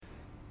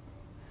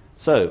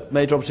So,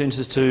 major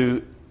opportunities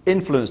to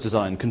influence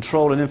design,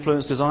 control and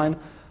influence design.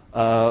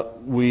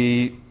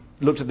 We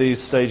looked at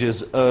these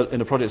stages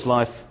in a project's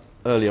life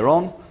earlier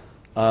on.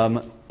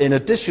 In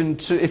addition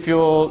to, if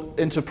you're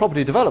into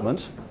property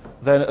development,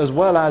 then as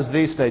well as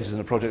these stages in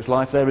a project's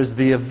life, there is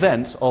the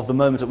event of the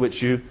moment at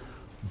which you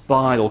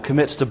buy or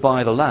commit to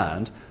buy the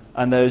land,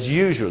 and there's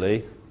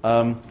usually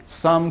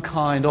some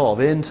kind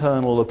of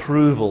internal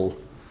approval.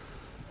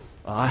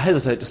 I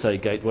hesitate to say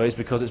gateways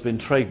because it's been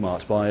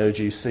trademarked by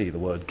OGC, the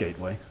word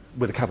gateway,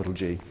 with a capital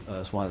G.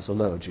 That's why it's a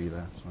lower G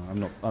there.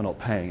 So I'm not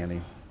paying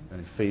any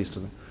fees to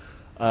them.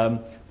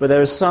 But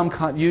there is some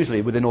kind,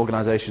 usually within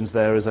organisations,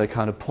 there is a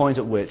kind of point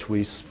at which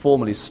we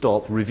formally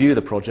stop, review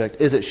the project.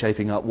 Is it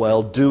shaping up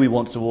well? Do we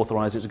want to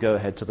authorise it to go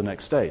ahead to the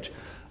next stage?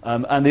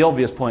 And the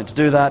obvious point to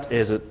do that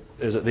is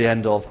at the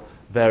end of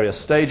various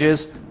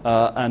stages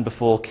and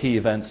before key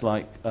events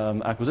like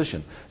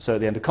acquisition. So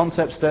at the end of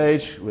concept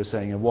stage, we're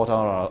saying what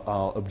are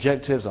our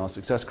objectives, our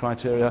success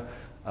criteria.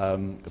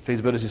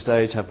 Feasibility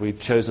stage, have we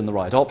chosen the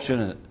right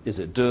option? Is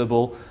it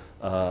doable?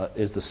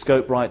 Is the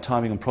scope right,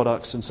 timing and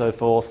products and so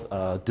forth?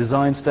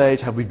 Design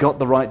stage, have we got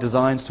the right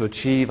designs to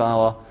achieve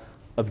our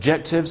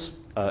objectives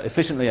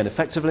efficiently and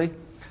effectively?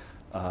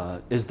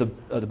 Is the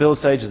build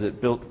stage, is it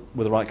built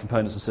with the right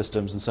components and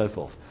systems and so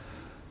forth?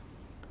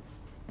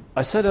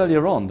 I said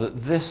earlier on that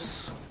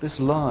this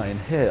line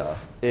here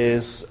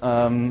is,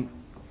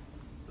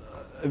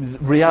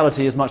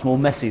 reality is much more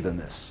messy than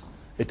this.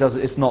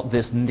 It's not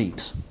this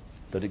neat,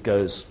 that it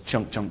goes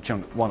chunk, chunk,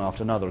 chunk, one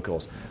after another, of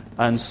course.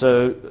 And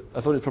so I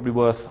thought it's probably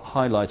worth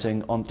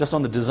highlighting, just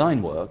on the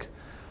design work,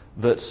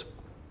 that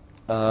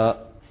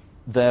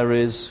there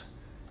is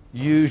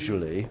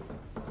usually,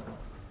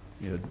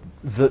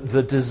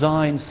 the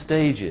design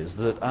stages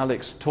that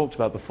Alex talked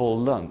about before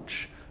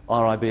lunch.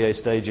 RIBA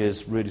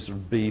stages really sort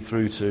of B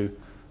through to,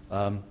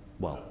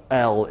 well,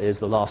 L is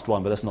the last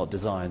one, but that's not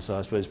design, so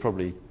I suppose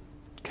probably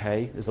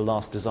K is the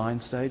last design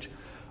stage.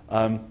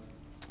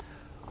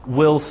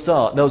 Will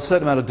start, there's a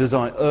certain amount of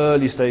design,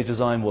 early stage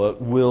design work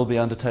will be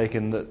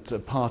undertaken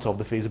that part of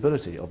the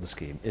feasibility of the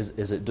scheme.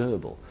 Is it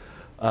doable?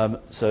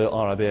 So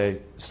RIBA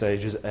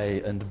stages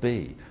A and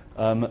B.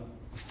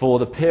 For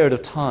the period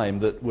of time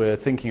that we're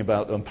thinking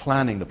about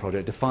planning the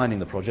project, defining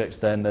the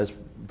project, then there's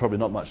probably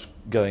not much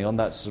going on.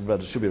 That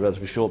should be a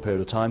relatively short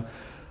period of time.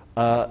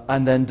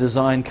 And then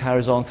design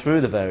carries on through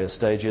the various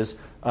stages.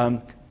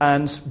 And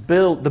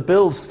the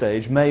build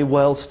stage may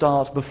well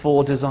start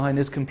before design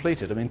is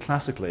completed. I mean,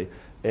 classically,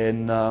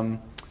 in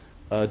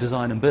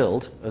design and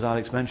build, as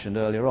Alex mentioned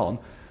earlier on,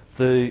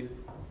 the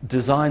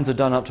designs are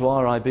done up to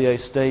RIBA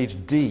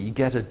stage D,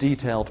 get a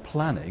detailed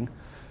planning,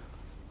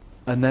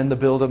 and then the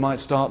builder might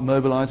start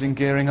mobilising,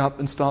 gearing up,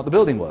 and start the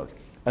building work.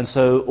 And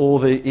so all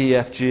the E,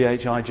 F, G,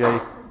 H, I, J,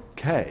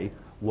 K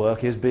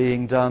work is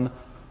being done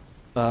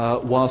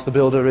whilst the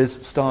builder is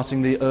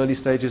starting the early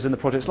stages in the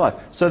project's life.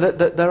 So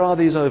that there are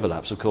these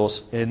overlaps, of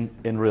course, in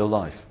real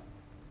life.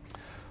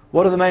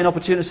 What are the main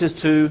opportunities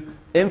to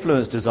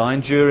influence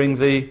design during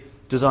the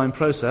design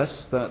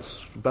process?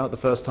 That's about the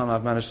first time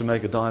I've managed to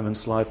make a diamond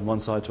slide from one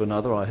side to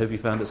another. I hope you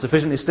found it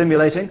sufficiently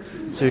stimulating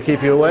to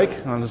keep you awake.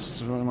 I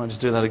might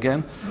just do that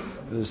again.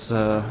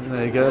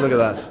 There you go, look at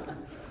that.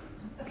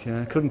 Okay,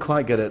 I couldn't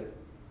quite get it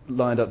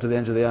lined up to the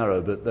edge of the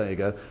arrow, but there you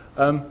go.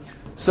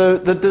 So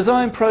the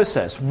design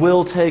process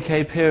will take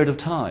a period of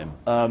time.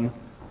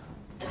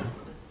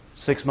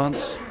 6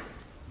 months,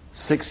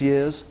 6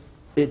 years,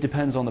 it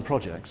depends on the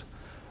project.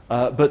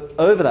 But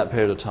over that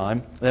period of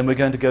time, then we're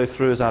going to go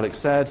through, as Alex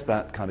said,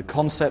 that kind of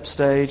concept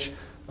stage,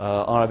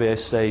 RIBA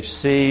stage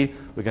C.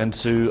 We're going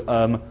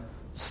to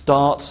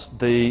start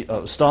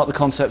the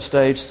concept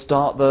stage,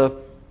 start the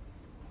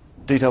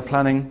detailed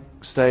planning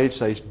stage,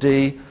 stage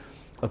D,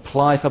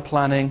 apply for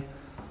planning.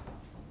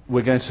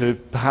 We're going to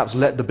perhaps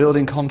let the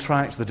building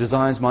contract. The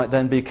designs might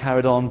then be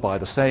carried on by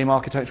the same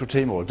architectural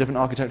team or a different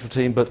architectural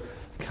team, but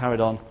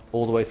carried on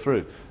all the way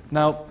through.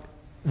 Now,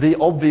 the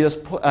obvious,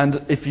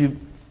 and if you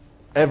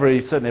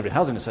certainly every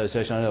housing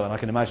association I know, and I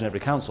can imagine every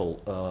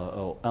council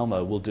or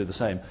ALMO will do the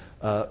same.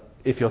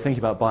 If you're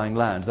thinking about buying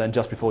land, then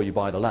just before you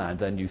buy the land,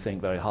 then you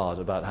think very hard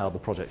about how the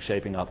project's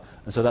shaping up.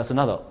 And so that's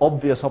another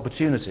obvious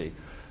opportunity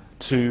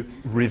to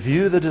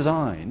review the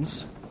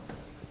designs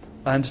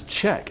and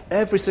check.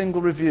 Every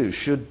single review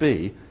should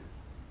be,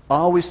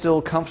 are we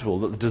still comfortable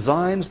that the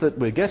designs that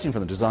we're getting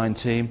from the design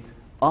team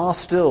are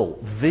still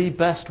the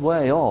best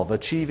way of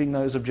achieving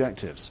those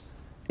objectives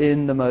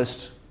in the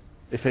most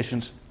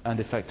efficient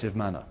and effective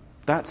manner.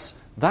 That's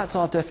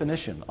our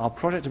definition. Our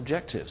project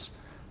objectives,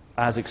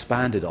 as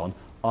expanded on,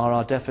 are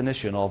our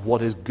definition of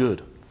what is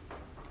good.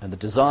 And the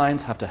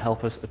designs have to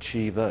help us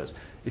achieve those.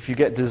 If you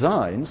get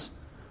designs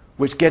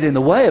which get in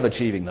the way of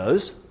achieving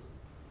those,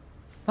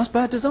 that's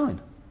bad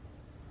design.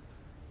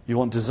 You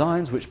want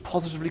designs which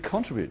positively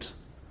contribute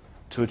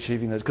to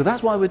achieving those. Because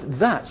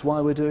that's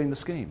why we're doing the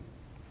scheme,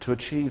 to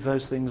achieve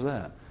those things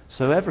there.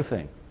 So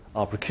everything,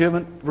 our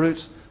procurement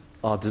route,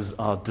 our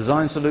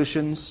design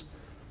solutions,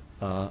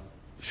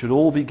 should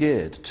all be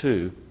geared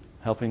to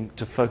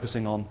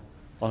focusing on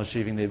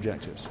achieving the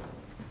objectives.